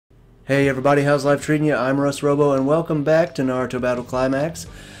Hey everybody, how's life treating you? I'm Russ Robo and welcome back to Naruto Battle Climax.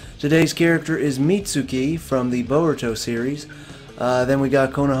 Today's character is Mitsuki from the Boruto series. Then we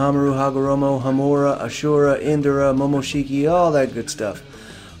got Konohamaru, Hagoromo, Hamura, Ashura, Indra, Momoshiki, all that good stuff.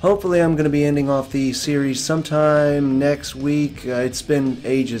 Hopefully I'm going to be ending off the series sometime next week. It's been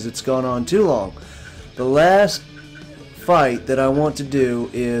ages, it's gone on too long. The last fight that I want to do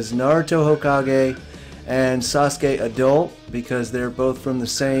is Naruto Hokage and Sasuke Adult, because they're both from the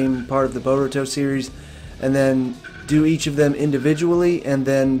same part of the Boruto series, and then do each of them individually and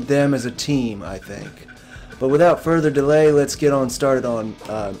then them as a team, I think. But without further delay, let's get on started on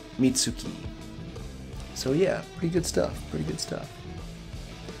Mitsuki. So yeah, pretty good stuff, pretty good stuff.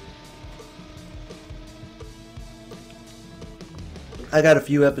 I got a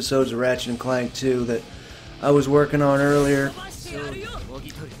few episodes of Ratchet & Clank 2 that I was working on earlier,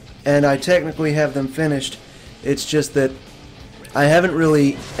 and I technically have them finished. It's just that I haven't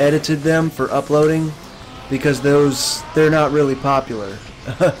really edited them for uploading because they're not really popular.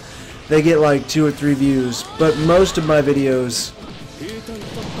 They get like 2 or 3 views, but most of my videos,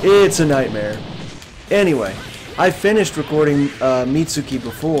 it's a nightmare. Anyway, I finished recording Mitsuki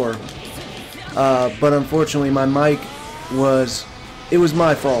before, but unfortunately my mic it was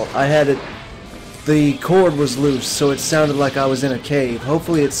my fault. I had it, the cord was loose, so it sounded like I was in a cave.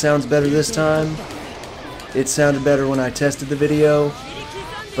 Hopefully it sounds better this time. It sounded better when I tested the video,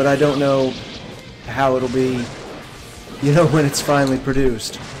 but I don't know how it'll be, you know, when it's finally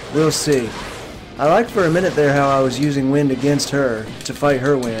produced. We'll see. I liked for a minute there how I was using wind against her to fight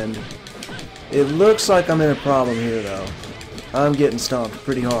her wind. It looks like I'm in a problem here, though. I'm getting stomped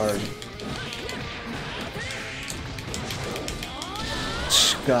pretty hard.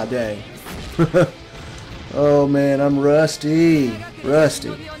 God dang. Oh man, I'm rusty.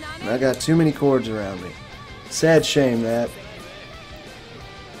 Rusty. I got too many cords around me. Sad shame that.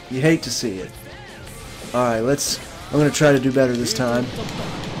 You hate to see it. Alright, I'm gonna try to do better this time.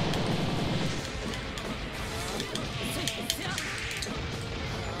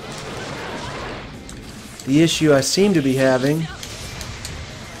 The issue I seem to be having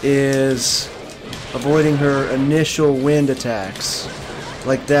is avoiding her initial wind attacks.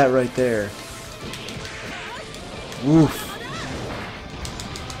 Like that right there. Woof.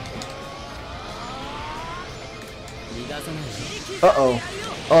 Uh-oh.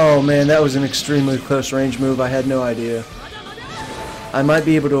 Oh man, that was an extremely close range move. I had no idea. I might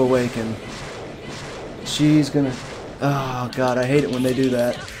be able to awaken. She's gonna... Oh god, I hate it when they do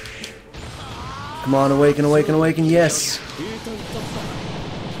that. Come on, awaken, awaken, awaken. Yes!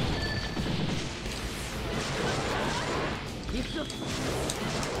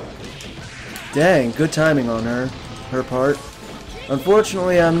 Dang, good timing on her part.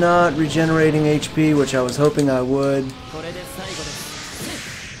 Unfortunately, I'm not regenerating HP, which I was hoping I would.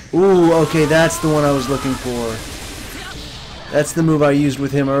 Ooh, okay, that's the one I was looking for. That's the move I used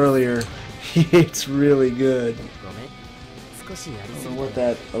with him earlier. It's really good. I don't know what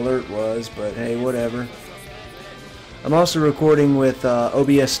that alert was, but hey, whatever. I'm also recording with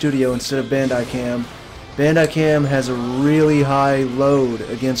OBS Studio instead of Bandai Cam. Bandai Cam has a really high load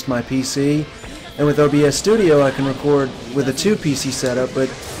against my PC, and with OBS Studio I can record with a 2 PC setup, but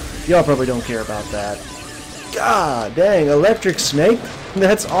y'all probably don't care about that. God dang, electric snake?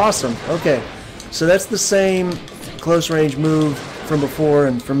 That's awesome. Okay, so that's the same close range move from before,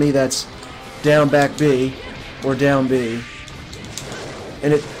 and for me that's down back B, or down B.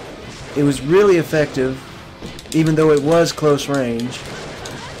 And it was really effective, even though it was close range.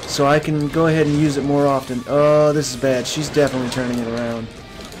 So I can go ahead and use it more often. Oh, this is bad. She's definitely turning it around.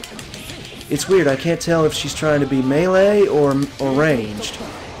 It's weird. I can't tell if she's trying to be melee or ranged.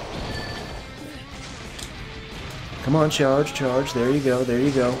 Come on, charge, charge. There you go, there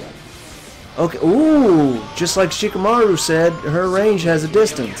you go. Okay, ooh! Just like Shikamaru said, her range has a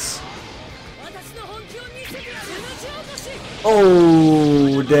distance.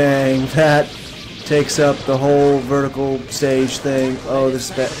 Oh, dang. That takes up the whole vertical stage thing. Oh, this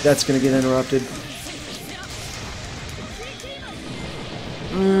is bad. That's gonna get interrupted.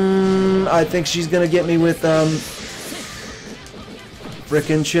 I think she's gonna get me with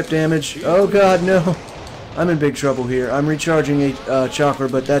frickin' chip damage. Oh god, no. I'm in big trouble here. I'm recharging a chopper,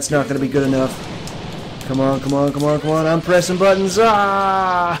 but that's not gonna be good enough. Come on, come on, come on, come on. I'm pressing buttons.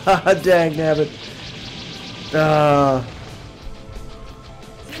 Ah! Dang nabbit.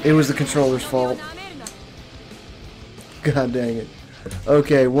 It was the controller's fault. God dang it.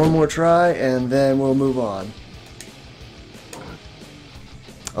 Okay, one more try, and then we'll move on.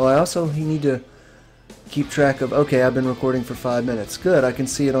 Oh, I also need to keep track of... Okay, I've been recording for 5 minutes. Good, I can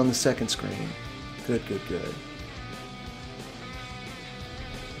see it on the second screen. Good, good, good.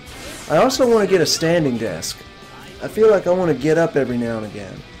 I also want to get a standing desk. I feel like I want to get up every now and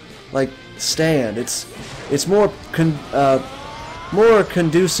again. Like, stand. It's more more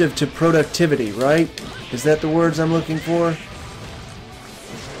conducive to productivity, right? Is that the words I'm looking for?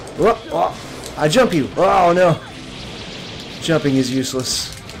 Oh, oh, I jump you. Oh, no. Jumping is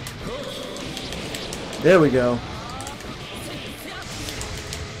useless. There we go.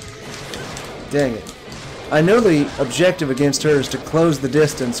 Dang it. I know the objective against her is to close the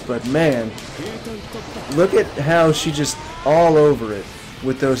distance, but man, look at how she just all over it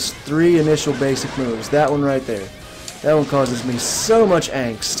with those 3 initial basic moves. That one right there. That one causes me so much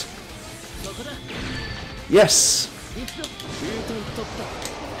angst. Yes!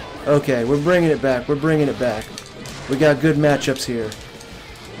 Okay, we're bringing it back. We're bringing it back. We got good matchups here.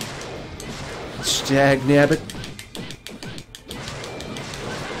 Stag nabbit.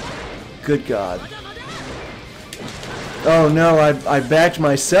 Good God. Oh no, I backed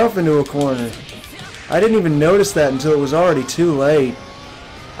myself into a corner. I didn't even notice that until it was already too late.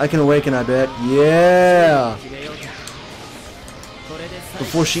 I can awaken, I bet. Yeah!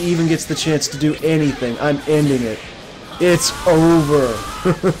 Before she even gets the chance to do anything, I'm ending it. It's over.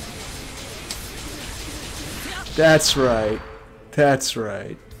 That's right. That's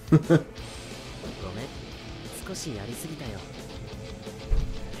right.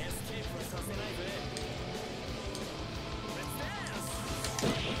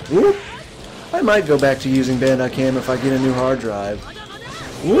 Woo! I might go back to using Bandai Cam if I get a new hard drive.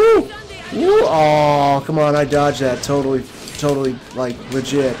 Woo! Woo! Oh, come on, I dodged that totally, like,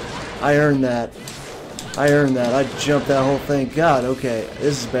 legit. I earned that. I earned that. I jumped that whole thing. God, okay,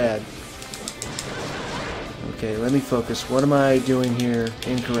 this is bad. Okay, let me focus. What am I doing here?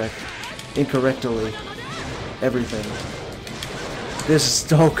 Incorrectly. Everything. This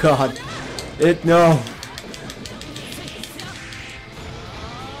is, oh God. No.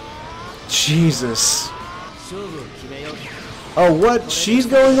 Jesus. Oh, what? She's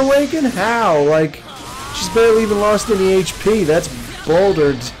going awaken? How? Like, she's barely even lost any HP. That's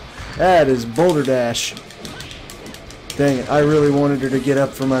bouldered. That is boulder dash. Dang it. I really wanted her to get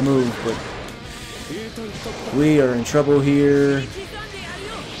up for my move, but we are in trouble here.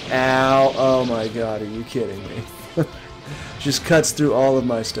 Ow. Oh my God. Are you kidding me? Just cuts through all of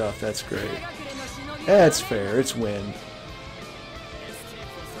my stuff. That's great. That's fair. It's win.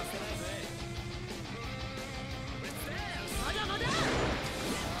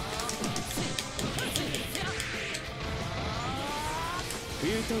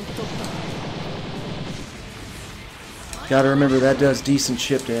 Gotta remember that does decent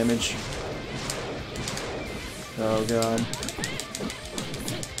chip damage. Oh God.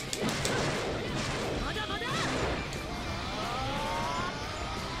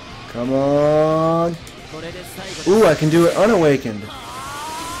 Come on. Ooh, I can do it unawakened.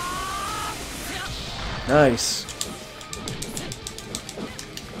 Nice.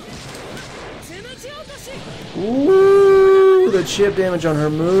 Ooh, the chip damage on her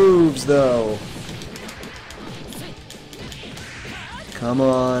moves, though. Come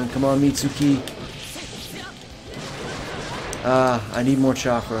on, Mitsuki. Ah, I need more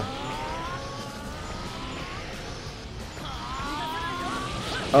chakra.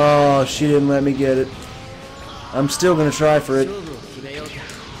 Oh, she didn't let me get it. I'm still gonna try for it.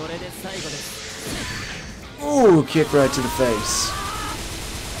 Ooh, kick right to the face.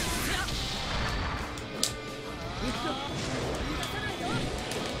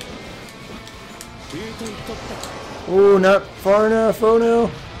 Ooh, not far enough. Oh no.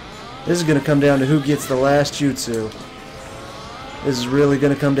 This is gonna come down to who gets the last jutsu. This is really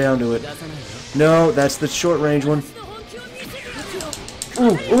gonna come down to it. No, that's the short range one.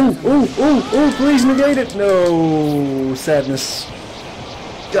 Ooh, please negate it. No, sadness.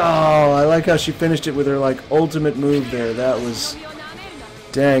 Oh, I like how she finished it with her, like, ultimate move there. That was,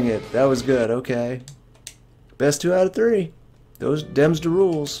 dang it. That was good. Okay. Best 2 out of 3. Those dems to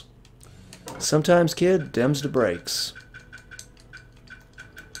rules. Sometimes, kid, dems to breaks.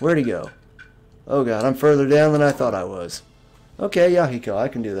 Where'd he go? Oh God, I'm further down than I thought I was. Okay, Yahiko, I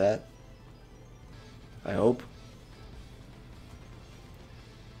can do that. I hope.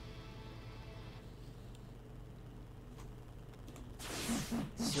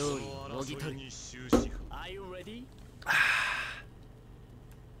 Are you ready?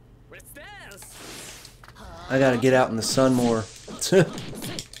 Let's dance. I gotta get out in the sun more.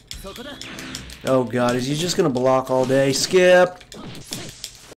 Oh God, is he just gonna block all day? Skip!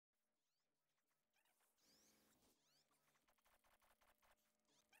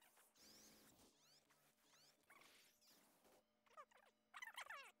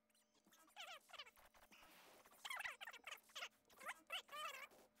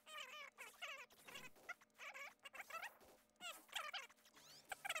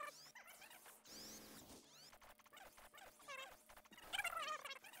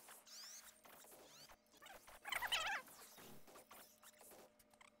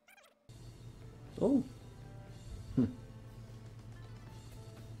 Oh. Hmm.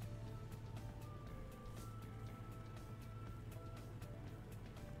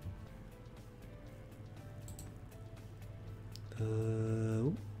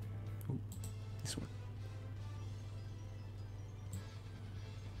 Oh. Oh. This one.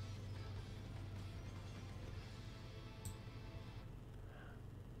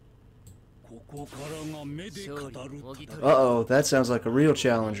 Uh-oh, that sounds like a real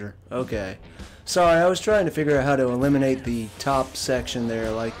challenger. Okay. Sorry, I was trying to figure out how to eliminate the top section there,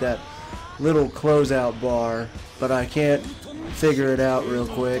 like that little closeout bar, but I can't figure it out real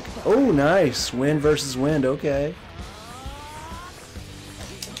quick. Oh, nice. Wind versus wind, okay.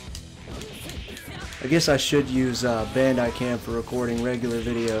 I guess I should use Bandai Cam for recording regular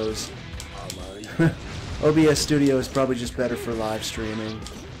videos. OBS Studio is probably just better for live streaming.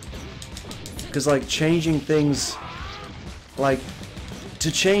 Because, like, changing things, like,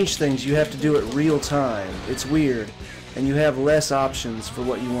 to change things, you have to do it real time. It's weird. And you have less options for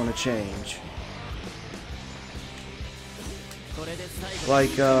what you want to change. Like,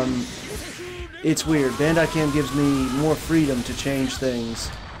 it's weird. Bandai Cam gives me more freedom to change things.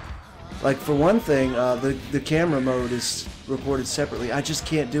 Like, for one thing, the camera mode is recorded separately. I just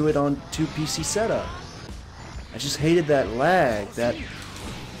can't do it on 2 PC setup. I just hated that lag, that...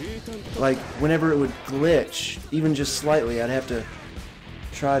 Like, whenever it would glitch, even just slightly, I'd have to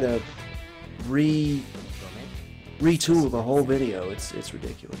try to retool the whole video. It's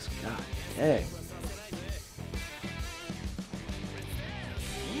ridiculous. God dang.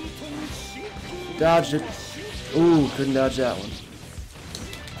 Dodged it. Ooh, couldn't dodge that one.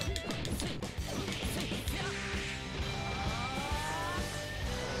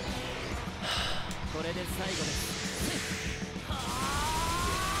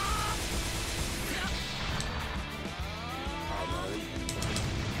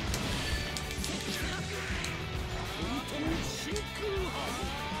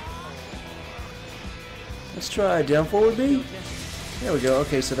 Let's try down forward B. There we go.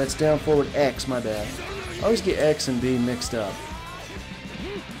 Okay, so that's down forward X, my bad. I always get X and B mixed up.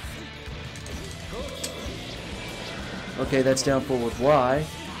 Okay, that's down forward Y.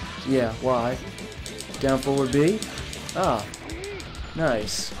 Yeah, Y. Down forward B. Ah,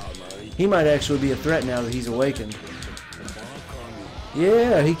 nice. He might actually be a threat now that he's awakened.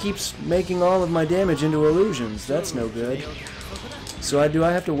 Yeah, he keeps making all of my damage into illusions. That's no good. So do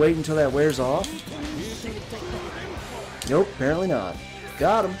I have to wait until that wears off? Nope, apparently not.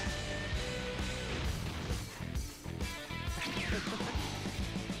 Got him.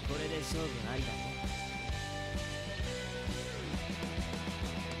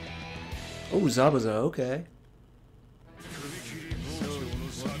 Oh, Zabuza, okay.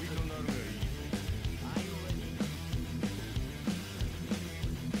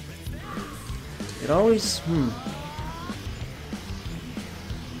 It always,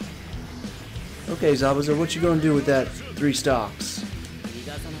 Okay, Zabuza, what you gonna do with that 3 stocks?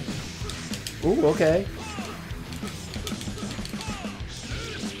 Ooh, okay.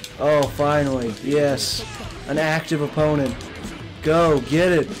 Oh, finally. Yes. An active opponent. Go,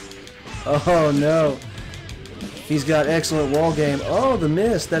 get it. Oh, no. He's got excellent wall game. Oh, the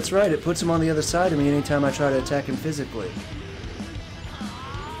miss. That's right. It puts him on the other side of me anytime I try to attack him physically.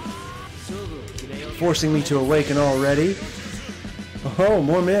 Forcing me to awaken already. Oh,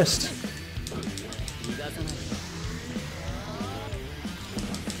 more missed.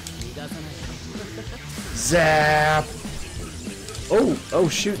 Zap! Oh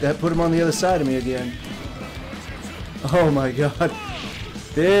shoot, that put him on the other side of me again. Oh my god.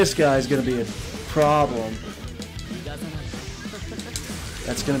 This guy's gonna be a problem.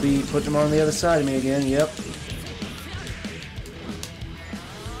 That's gonna be putting him on the other side of me again, yep.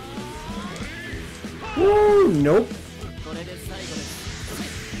 Woo! Nope.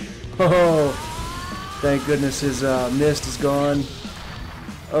 Oh, thank goodness his mist is gone.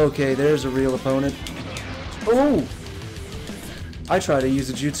 Okay, there's a real opponent. Oh! I tried to use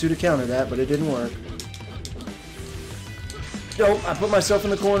a jutsu to counter that, but it didn't work. Nope, I put myself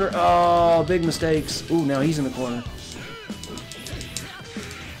in the corner. Oh, big mistakes. Ooh, now he's in the corner.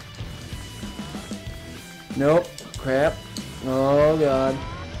 Nope. Crap. Oh, God.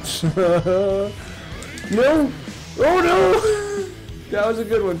 No! Oh, no! That was a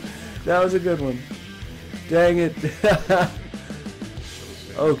good one. That was a good one. Dang it.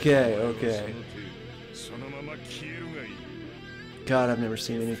 Okay. God, I've never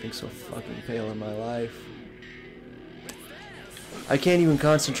seen anything so fucking pale in my life. I can't even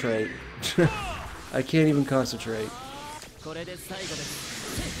concentrate. I can't even concentrate.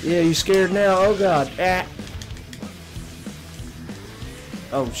 Yeah, you scared now? Oh god. Ah.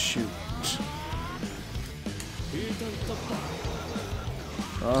 Oh shoot.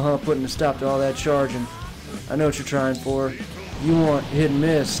 Putting a stop to all that charging. I know what you're trying for. You want hit and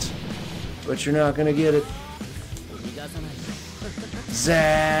miss, but you're not gonna get it.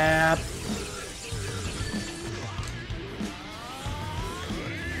 Zap!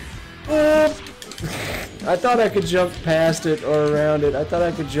 I thought I could jump past it or around it. I thought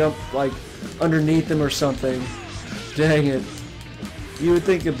I could jump like underneath him or something. Dang it. You would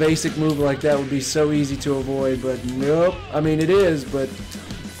think a basic move like that would be so easy to avoid, but nope. I mean, it is, but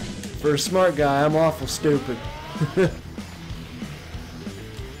for a smart guy, I'm awful stupid.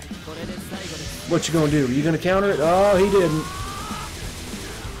 What you gonna do? You gonna counter it? Oh, he didn't.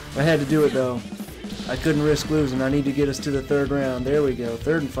 I had to do it though. I couldn't risk losing. I need to get us to the third round. There we go.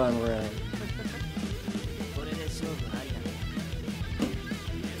 Third and final round.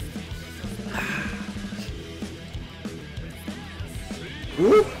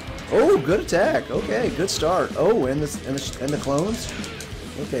 Ooh. Oh, good attack. Okay, good start. Oh, and the clones.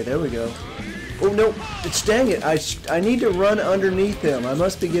 Okay, there we go. Oh no! It's dang it! I need to run underneath him. I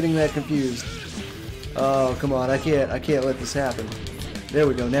must be getting that confused. Oh come on! I can't let this happen. There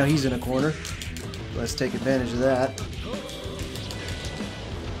we go. Now he's in a corner. Let's take advantage of that.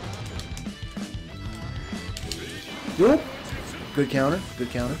 Oop. Good counter. Good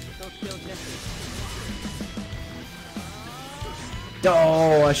counter.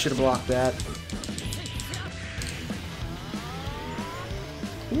 Oh, I should have blocked that.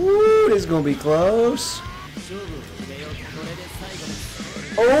 Ooh, this is gonna be close.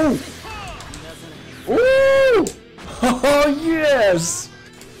 Oh! Ooh! Oh yes!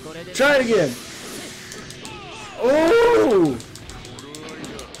 Try it again. Oh!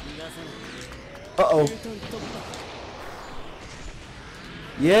 Uh-oh.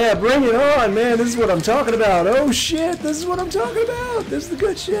 Yeah, bring it on, man. This is what I'm talking about. Oh shit, this is what I'm talking about. This is the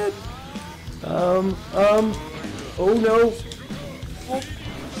good shit. Oh no. Oh.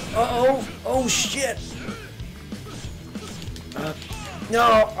 Uh-oh. Oh shit.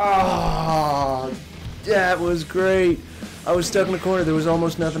 No. Oh, that was great. I was stuck in the corner. There was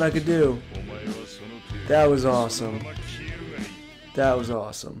almost nothing I could do. That was awesome. That was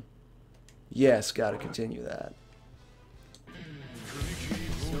awesome. Yes, gotta continue that.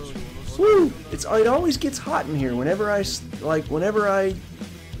 Woo! It always gets hot in here whenever I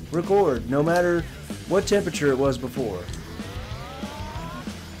record, no matter what temperature it was before.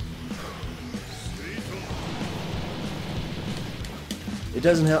 It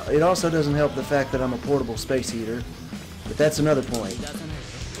doesn't help. It also doesn't help the fact that I'm a portable space heater, but that's another point.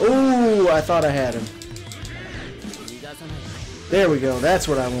 Oh, I thought I had him. There we go. That's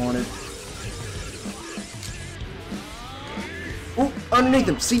what I wanted. Ooh, underneath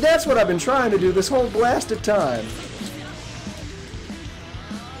him. See, that's what I've been trying to do this whole blasted time.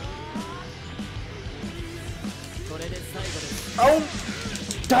 Oh!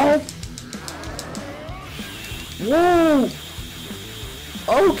 Don't! Whoa!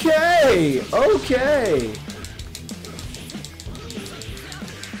 Okay! Okay!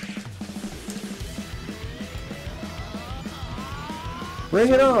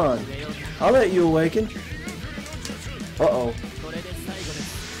 Bring it on! I'll let you awaken. Uh-oh.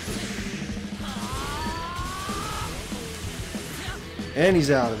 And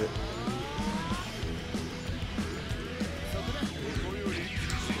he's out of it.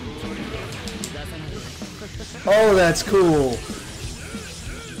 Oh, that's cool.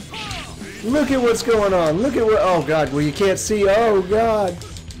 Look at what's going on. Look at what... Oh, God. Well, you can't see. Oh, God.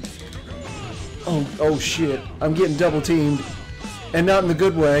 Oh, shit. I'm getting double teamed. And not in the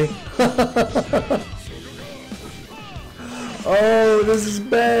good way. Oh, this is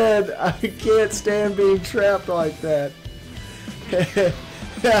bad. I can't stand being trapped like that.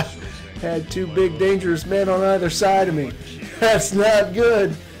 Had two big dangerous men on either side of me. That's not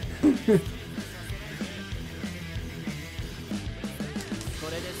good.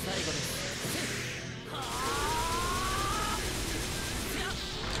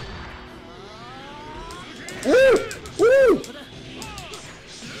 Woo! Woo!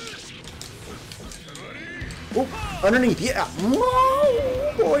 Oh, underneath, yeah.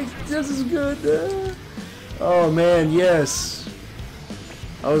 Oh, boy, this is good. Oh man, yes.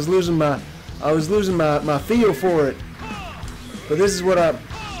 I was losing my feel for it. But this is what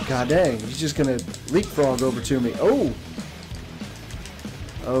God dang, he's just gonna leapfrog over to me. Oh.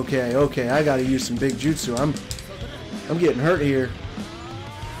 Okay, I gotta use some big jutsu. I'm getting hurt here.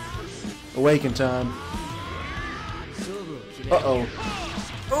 Awaken time. Uh-oh.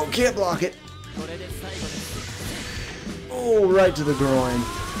 Oh, can't block it. Oh, right to the groin.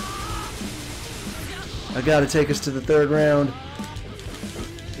 I gotta take us to the third round.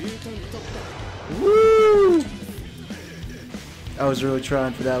 Woo! I was really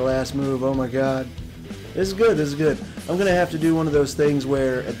trying for that last move. Oh my god. This is good, this is good. I'm gonna have to do one of those things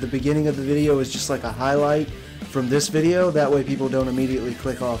where at the beginning of the video is just like a highlight from this video. That way people don't immediately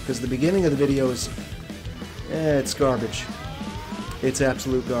click off. Because the beginning of the video is... it's garbage. It's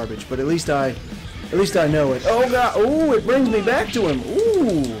absolute garbage. But at least I know it. Oh god! Oh, it brings me back to him!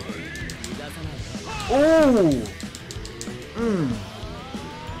 Ooh! Ooh! Mmm.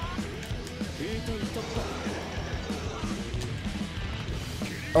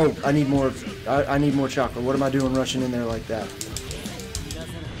 Oh, I need more. I need more chocolate. What am I doing rushing in there like that?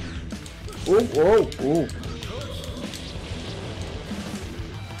 Oh, oh, oh.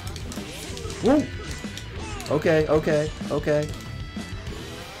 Woo! Okay, okay, okay.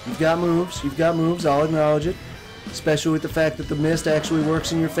 You've got moves. You've got moves. I'll acknowledge it. Especially with the fact that the mist actually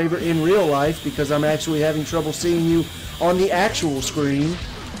works in your favor in real life, because I'm actually having trouble seeing you on the actual screen.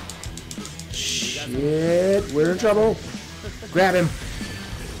 Shit, we're in trouble. Grab him.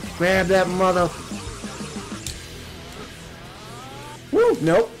 Grab that mother. Woo,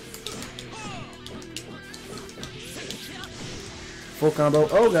 nope. Full combo.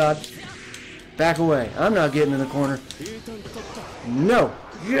 Oh god. Back away. I'm not getting in the corner. No.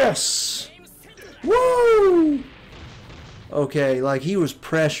 Yes. Woo! Okay, like he was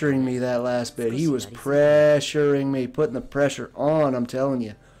pressuring me that last bit. He was pressuring me, putting the pressure on, I'm telling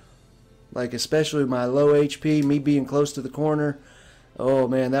you. Like, especially with my low HP, me being close to the corner. Oh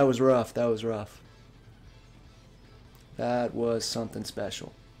man, that was rough. That was rough. That was something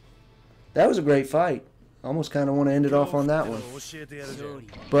special. That was a great fight. Almost kind of want to end it off on that one.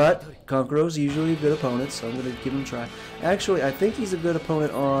 But Kankuro's usually a good opponent, so I'm going to give him a try. Actually, I think he's a good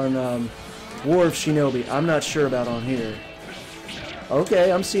opponent on War of Shinobi. I'm not sure about on here.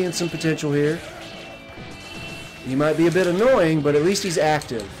 Okay, I'm seeing some potential here. He might be a bit annoying, but at least he's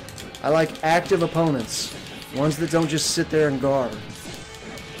active. I like active opponents. Ones that don't just sit there and guard.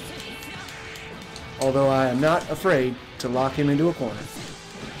 Although I am not afraid to lock him into a corner.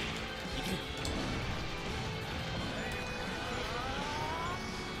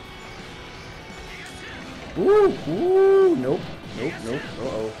 Ooh, ooh, nope, nope, nope,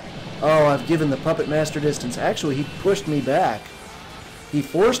 uh-oh. Oh, I've given the Puppet Master distance. Actually, he pushed me back. He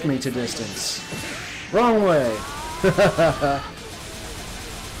forced me to distance. Wrong way.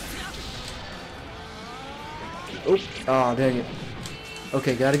 Oh, oh, dang it.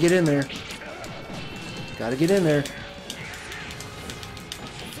 Okay, gotta get in there. Gotta get in there.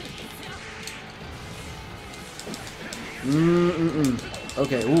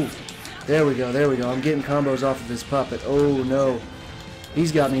 Okay, ooh. There we go, there we go. I'm getting combos off of his puppet. Oh, no.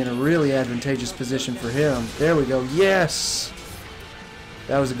 He's got me in a really advantageous position for him. There we go. Yes!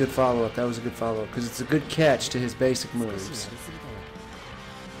 That was a good follow-up. That was a good follow-up. Because it's a good catch to his basic moves.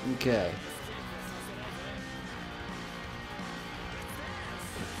 Okay.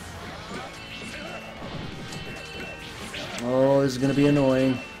 Oh, this is going to be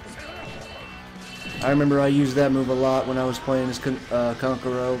annoying. I remember I used that move a lot when I was playing as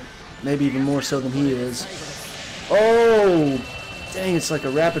Kankuro. Maybe even more so than he is. Oh! Dang, it's like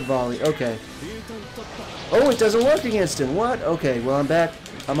a rapid volley. Okay. Oh, it doesn't work against him. What? Okay, well, I'm back.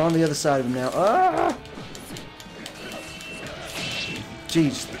 I'm on the other side of him now. Ah!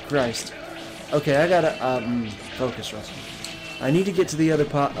 Jeez Christ. Okay, I gotta, focus, Russell. I need to get to the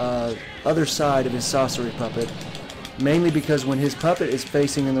other side of his sorcery puppet. Mainly because when his puppet is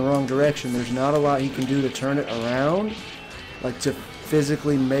facing in the wrong direction, there's not a lot he can do to turn it around. Like, to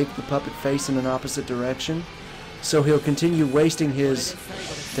physically make the puppet face in an opposite direction. So he'll continue wasting his...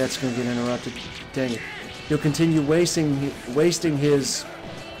 That's going to get interrupted. Dang it. He'll continue wasting his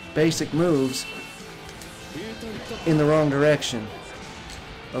basic moves in the wrong direction.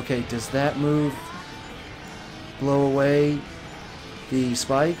 Okay, does that move blow away the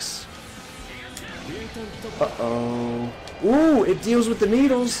spikes? Uh-oh. Ooh, it deals with the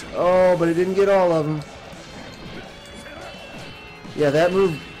needles. Oh, but it didn't get all of them. Yeah, that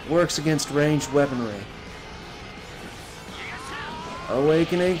move works against ranged weaponry.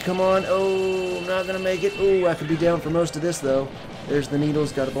 Awakening, come on. Oh, I'm not going to make it. Ooh, I could be down for most of this, though. There's the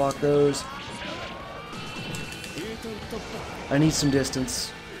needles. Got to block those. I need some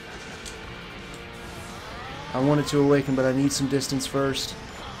distance. I wanted to awaken, but I need some distance first.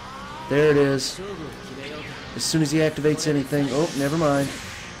 There it is. As soon as he activates anything... Oh, never mind.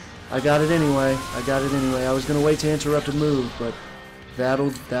 I got it anyway. I got it anyway. I was going to wait to interrupt a move, but that'll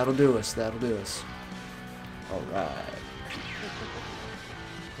do us. That'll do us. Alright.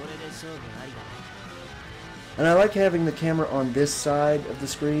 And I like having the camera on this side of the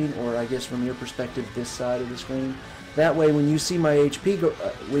screen, or I guess from your perspective, this side of the screen. That way, when you see my HP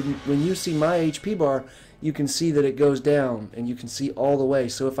when you see my HP bar, you can see that it goes down, and you can see all the way.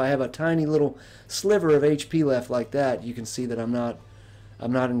 So if I have a tiny little sliver of HP left like that, you can see that I'm not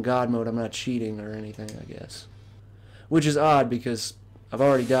in God mode. I'm not cheating or anything, I guess. Which is odd because I've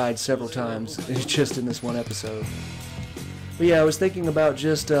already died several times just in this one episode. But yeah, I was thinking about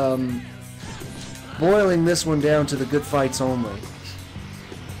just boiling this one down to the good fights only.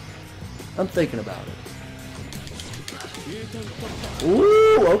 I'm thinking about it.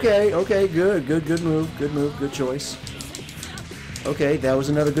 Ooh, okay, good move, good choice. Okay, that was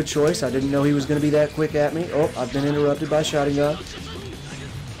another good choice. I didn't know he was going to be that quick at me. Oh, I've been interrupted by Sharingan.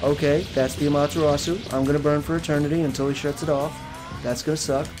 Okay, that's the Amaterasu. I'm going to burn for eternity until he shuts it off. That's going to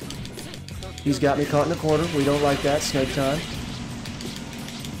suck. He's got me caught in a corner. We don't like that. Snake time.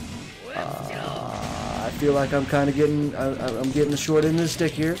 I feel like I'm kind of getting... I'm getting the short end of the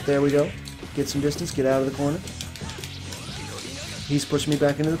stick here. There we go. Get some distance. Get out of the corner. He's pushing me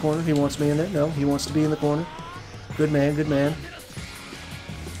back into the corner. He wants me in there. No, he wants to be in the corner. Good man, good man.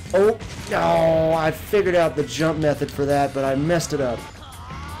 Oh, no, I figured out the jump method for that, but I messed it up.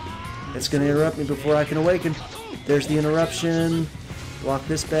 It's going to interrupt me before I can awaken. There's the interruption. Block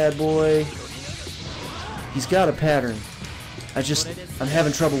this bad boy. He's got a pattern. I'm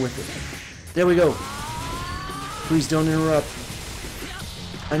having trouble with it. There we go. Please don't interrupt.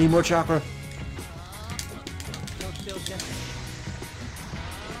 I need more chakra.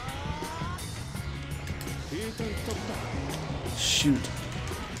 Shoot.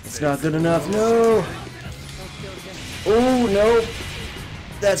 It's not good enough. No. Oh, no.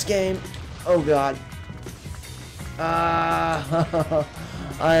 That's game. Oh, God.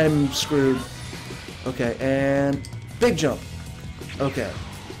 I'm screwed. Okay, and big jump. Okay.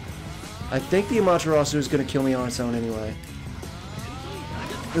 I think the Amaterasu is going to kill me on its own anyway.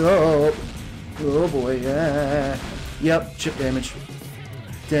 Oh. Oh, boy. Yeah. Yep, chip damage.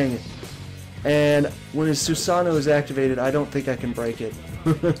 Dang it. And when his Susanoo is activated, I don't think I can break it.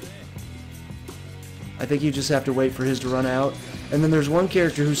 I think you just have to wait for his to run out. And then there's one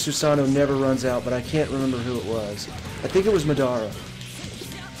character whose Susanoo never runs out, but I can't remember who it was. I think it was Madara.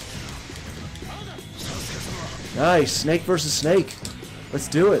 Nice. Snake versus snake. Let's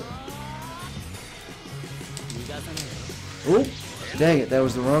do it. Oh, dang it. That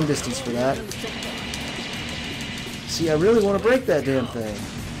was the wrong distance for that. See, I really want to break that damn thing.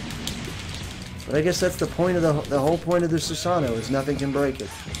 But I guess that's the point of the whole point of the Susanoo is nothing can break it.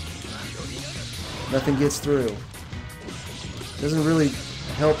 Nothing gets through. Doesn't really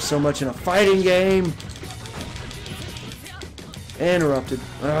help so much in a fighting game. Interrupted.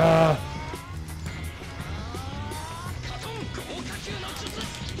 Ah.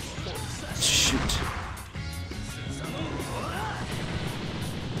 Shoot.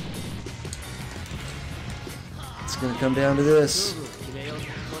 It's gonna come down to this.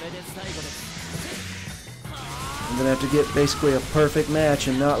 I'm gonna have to get basically a perfect match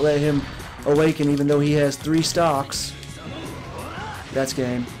and not let him awaken even though he has 3 stocks. That's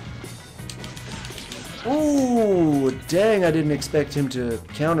game. Ooh, dang, I didn't expect him to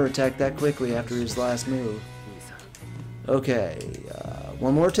counterattack that quickly after his last move. Okay,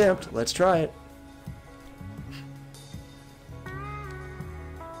 one more attempt. Let's try it.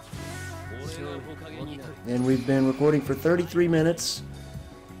 And we've been recording for 33 minutes.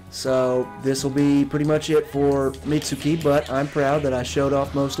 So this will be pretty much it for Mitsuki, but I'm proud that I showed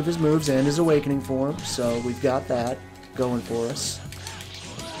off most of his moves and his awakening form, so we've got that going for us.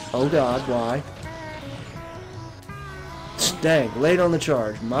 Oh God, why? Dang, late on the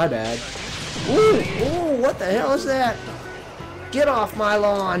charge, my bad. Ooh, ooh, what the hell is that? Get off my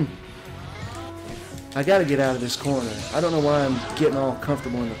lawn! I gotta get out of this corner. I don't know why I'm getting all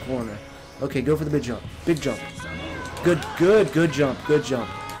comfortable in the corner. Okay, go for the big jump. Big jump. Good jump, good jump.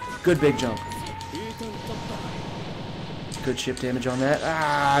 Good big jump. Good chip damage on that.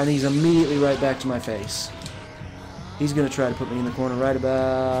 Ah, and he's immediately right back to my face. He's going to try to put me in the corner right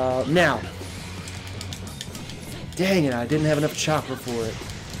about now. Dang it, I didn't have enough chakra for it.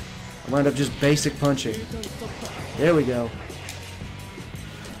 I wound up just basic punching. There we go.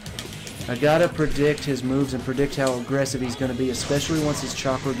 I gotta predict his moves and predict how aggressive he's going to be, especially once his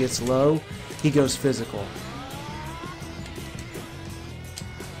chakra gets low. He goes physical.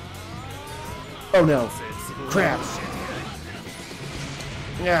 Oh no. Crap.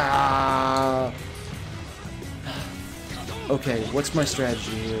 Ah. Okay, what's my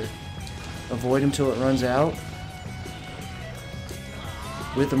strategy here? Avoid him till it runs out?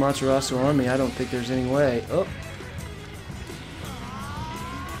 With the Amaterasu on me, I don't think there's any way. Oh.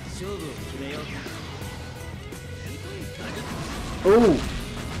 Oh!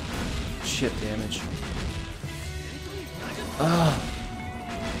 Shit damage. Ah.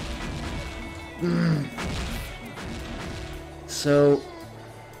 So,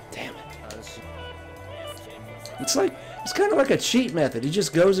 damn it. It's kind of like a cheat method. He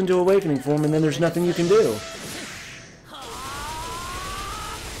just goes into awakening form and then there's nothing you can do.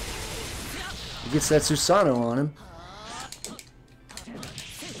 He gets that Susanoo on him.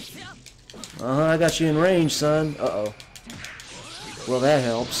 I got you in range, son. Uh-oh. Well, that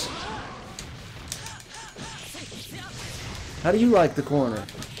helps. How do you like the corner?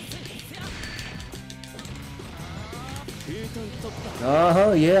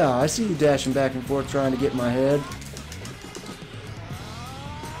 Yeah, I see you dashing back and forth trying to get in my head.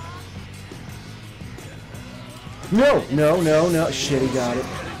 No, no, no, no. Shit, he got it.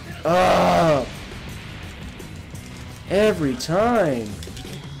 Every time.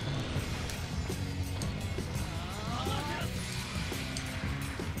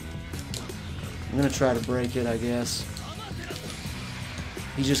 I'm gonna try to break it, I guess.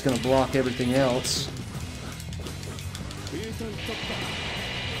 He's just gonna block everything else.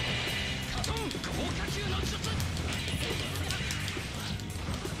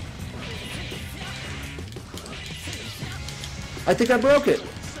 I think I broke it.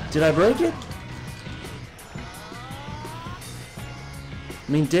 Did I break it?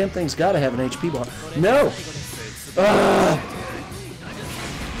 I mean, damn thing's gotta have an HP bar. No!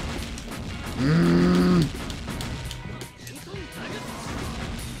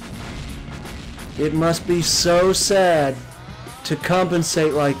 It must be so sad to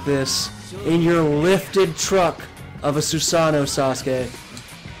compensate like this in your lifted truck of a Susanoo, Sasuke.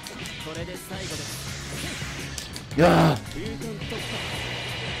 Ah.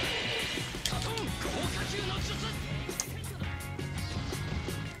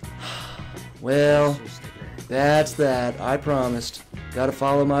 Well, that's that. I promised. Gotta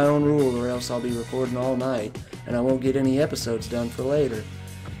follow my own rule or else I'll be recording all night and I won't get any episodes done for later.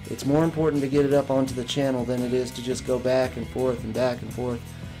 It's more important to get it up onto the channel than it is to just go back and forth and back and forth.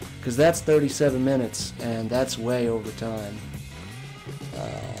 Because that's 37 minutes and that's way over time.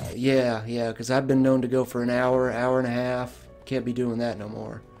 Yeah, because I've been known to go for an hour, hour and a half. Can't be doing that no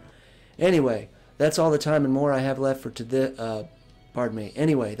more. Anyway, that's all the time and more I have left for today. Pardon me.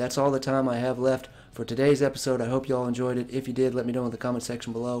 Anyway, that's all the time I have left for today's episode. I hope you all enjoyed it. If you did, let me know in the comment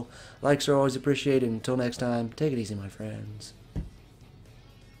section below. Likes are always appreciated. Until next time, take it easy, my friends.